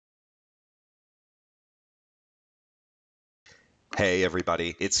Hey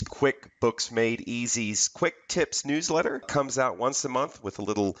everybody, it's QuickBooks Made Easy's Quick Tips newsletter. It comes out once a month with a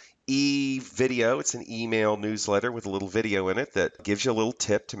little e-video. It's an email newsletter with a little video in it that gives you a little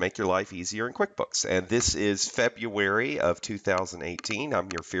tip to make your life easier in QuickBooks. And this is February of 2018. I'm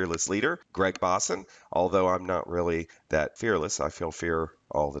your fearless leader, Greg Bosson. Although I'm not really that fearless, I feel fear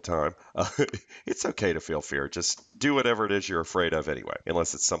all the time. It's okay to feel fear. Just do whatever it is you're afraid of anyway,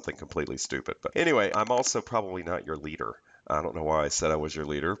 unless it's something completely stupid. But anyway, I'm also probably not your leader. I don't know why I said I was your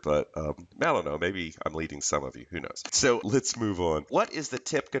leader, but I don't know. Maybe I'm leading some of you. Who knows? So let's move on. What is the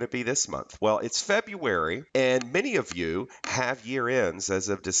tip going to be this month? Well, it's February, and many of you have year ends as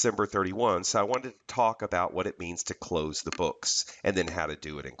of December 31. So I wanted to talk about what it means to close the books and then how to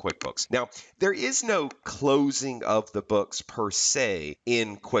do it in QuickBooks. Now, there is no closing of the books per se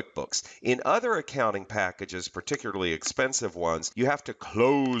in QuickBooks. In other accounting packages, particularly expensive ones, you have to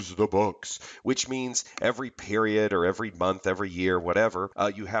close the books, which means every period or every month, every year, whatever,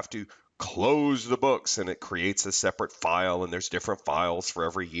 you have to close the books and it creates a separate file and there's different files for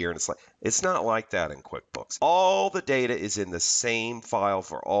every year. And it's not like that in QuickBooks. All the data is in the same file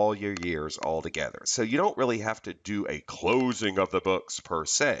for all your years all together. So you don't really have to do a closing of the books per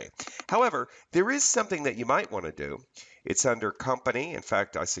se. However, there is something that you might want to do. It's under Company. In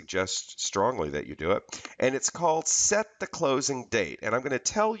fact, I suggest strongly that you do it. And it's called Set the Closing Date. And I'm going to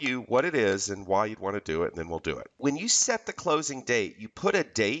tell you what it is and why you'd want to do it, and then we'll do it. When you set the closing date, you put a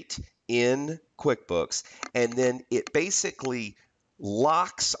date in QuickBooks, and then it basically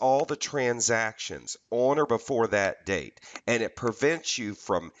locks all the transactions on or before that date, and it prevents you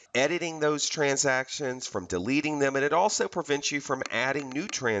from editing those transactions, from deleting them, and it also prevents you from adding new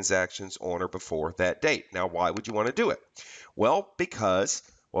transactions on or before that date. Now, why would you want to do it? Well, because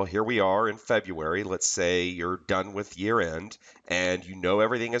here we are in February. Let's say you're done with year end and you know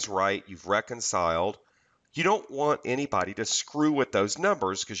everything is right, you've reconciled. You don't want anybody to screw with those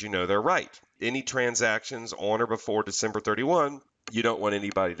numbers because you know they're right. Any transactions on or before December 31, you don't want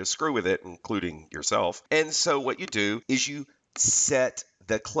anybody to screw with it, including yourself. And so what you do is you set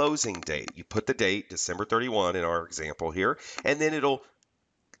the closing date. You put the date, December 31 in our example here, and then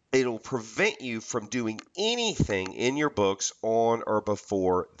it'll prevent you from doing anything in your books on or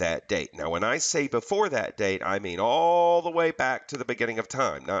before that date. Now, when I say before that date, I mean all the way back to the beginning of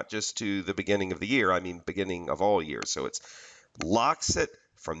time, not just to the beginning of the year. I mean beginning of all years. So it locks it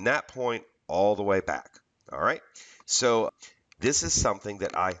from that point all the way back. All right. So this is something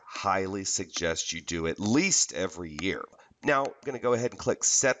that I highly suggest you do at least every year. Now, I'm going to go ahead and click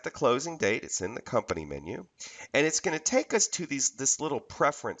Set the Closing Date. It's in the Company menu. And it's going to take us to this little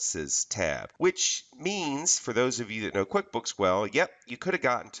Preferences tab, which means, for those of you that know QuickBooks well, yep, you could have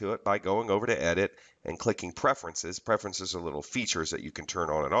gotten to it by going over to Edit and clicking Preferences. Preferences are little features that you can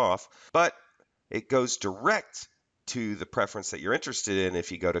turn on and off, but it goes direct to the preference that you're interested in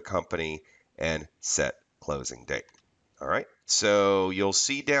if you go to Company and Set Closing Date. All right, so you'll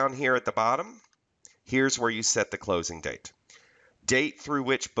see down here at the bottom, here's where you set the closing date. Date through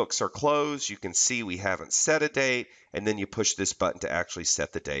which books are closed. You can see we haven't set a date, and then you push this button to actually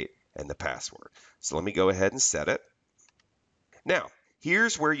set the date and the password. So let me go ahead and set it. Now,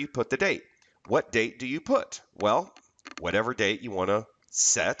 here's where you put the date. What date do you put? Well, whatever date you want to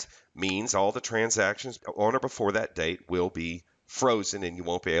set means all the transactions on or before that date will be frozen and you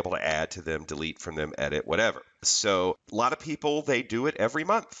won't be able to add to them, delete from them, edit, whatever. So a lot of people, they do it every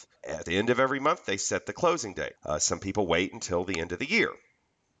month. At the end of every month, they set the closing date. Some people wait until the end of the year.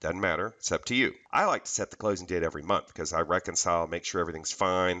 Doesn't matter. It's up to you. I like to set the closing date every month because I reconcile, make sure everything's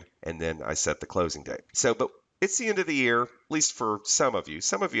fine, and then I set the closing date. But it's the end of the year, at least for some of you.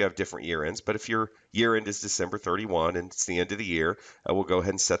 Some of you have different year ends, but if your year end is December 31 and it's the end of the year, we'll go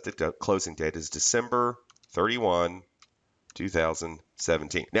ahead and set the closing date as December 31,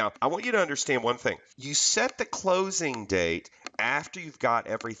 2017. Now, I want you to understand one thing. You set the closing date after you've got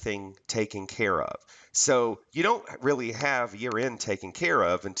everything taken care of. So you don't really have year end taken care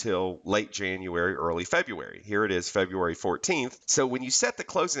of until late January, early February. Here it is, February 14th. So when you set the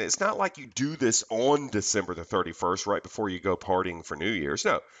closing date, it's not like you do this on December the 31st, right before you go partying for New Year's.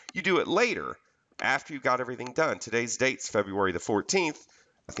 No, you do it later after you've got everything done. Today's date's February the 14th.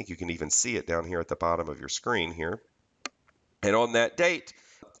 I think you can even see it down here at the bottom of your screen here. And on that date,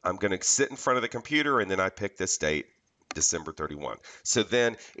 I'm going to sit in front of the computer and then I pick this date, December 31. So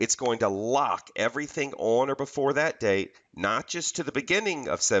then it's going to lock everything on or before that date, not just to the beginning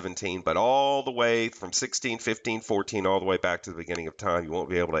of 17, but all the way from 16, 15, 14, all the way back to the beginning of time. You won't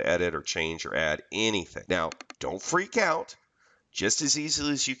be able to edit or change or add anything. Now, don't freak out. Just as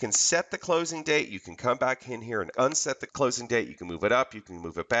easily as you can set the closing date, you can come back in here and unset the closing date. You can move it up, you can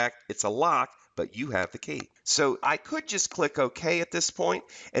move it back. It's a lock, but you have the key. So I could just click OK at this point,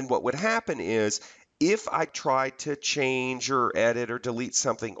 and what would happen is if I tried to change or edit or delete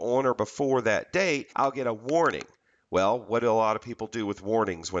something on or before that date, I'll get a warning. Well, what do a lot of people do with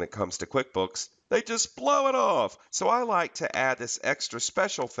warnings when it comes to QuickBooks? They just blow it off. So I like to add this extra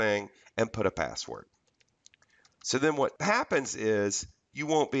special thing and put a password. So then what happens is you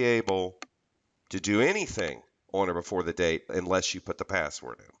won't be able to do anything on or before the date unless you put the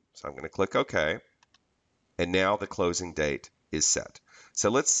password in. So I'm going to click OK. And now the closing date is set. So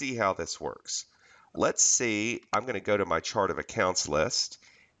let's see how this works. Let's see, I'm going to go to my chart of accounts list,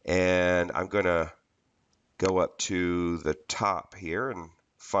 and I'm going to go up to the top here and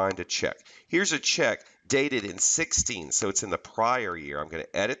find a check. Here's a check dated in 16, so it's in the prior year. I'm going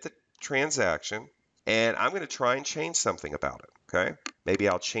to edit the transaction, and I'm going to try and change something about it, okay? Maybe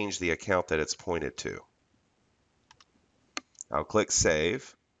I'll change the account that it's pointed to. I'll click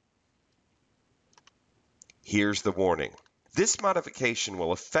Save. Here's the warning. This modification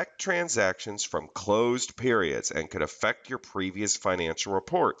will affect transactions from closed periods and could affect your previous financial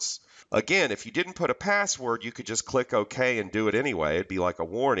reports. Again, if you didn't put a password, you could just click OK and do it anyway. It'd be like a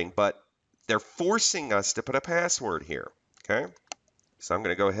warning, but they're forcing us to put a password here, okay? So I'm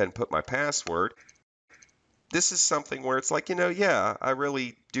going to go ahead and put my password. This is something where it's like, yeah, I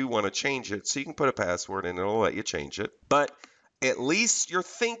really do want to change it. So you can put a password and it'll let you change it. But at least you're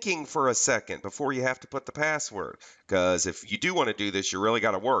thinking for a second before you have to put the password. Because if you do want to do this, you really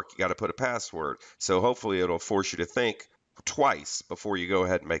got to work. You got to put a password. So hopefully it'll force you to think twice before you go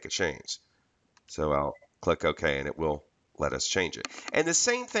ahead and make a change. So I'll click OK and it will let us change it. And the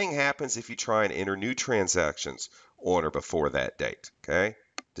same thing happens if you try and enter new transactions on or before that date. Okay,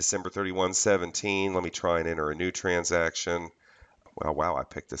 December 31, 17. Let me try and enter a new transaction. Well, wow, I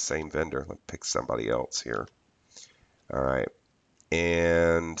picked the same vendor. Let me pick somebody else here. All right.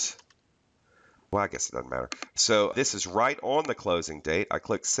 And, well, I guess it doesn't matter. So this is right on the closing date. I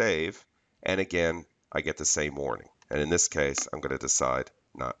click Save, and again, I get the same warning. And in this case, I'm going to decide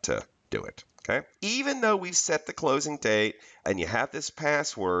not to do it, okay? Even though we've set the closing date and you have this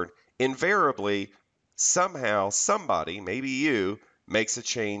password, invariably, somehow, somebody, maybe you, makes a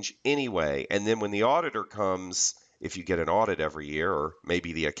change anyway. And then when the auditor comes, if you get an audit every year, or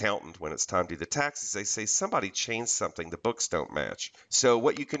maybe the accountant when it's time to do the taxes, they say somebody changed something, the books don't match. So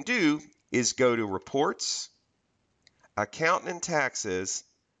what you can do is go to Reports, Accountant and Taxes,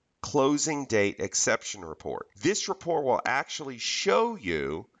 Closing Date Exception Report. This report will actually show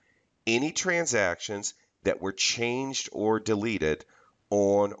you any transactions that were changed or deleted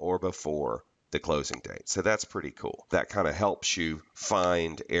on or before the closing date. So that's pretty cool. That kind of helps you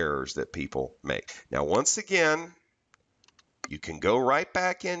find errors that people make. Now, once again, you can go right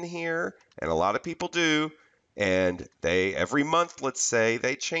back in here, and a lot of people do, and every month, let's say,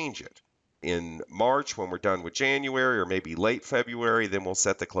 they change it. In March, when we're done with January, or maybe late February, then we'll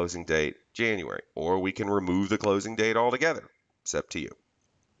set the closing date January. Or we can remove the closing date altogether. It's up to you.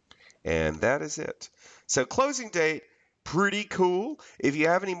 And that is it. So closing date, pretty cool. If you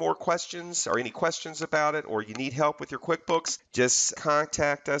have any more questions or any questions about it, or you need help with your QuickBooks, just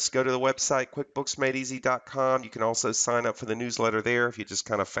contact us. Go to the website, QuickBooksMadeEasy.com. You can also sign up for the newsletter there if you just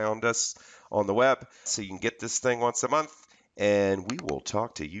kind of found us on the web. So you can get this thing once a month, and we will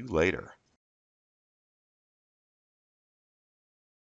talk to you later.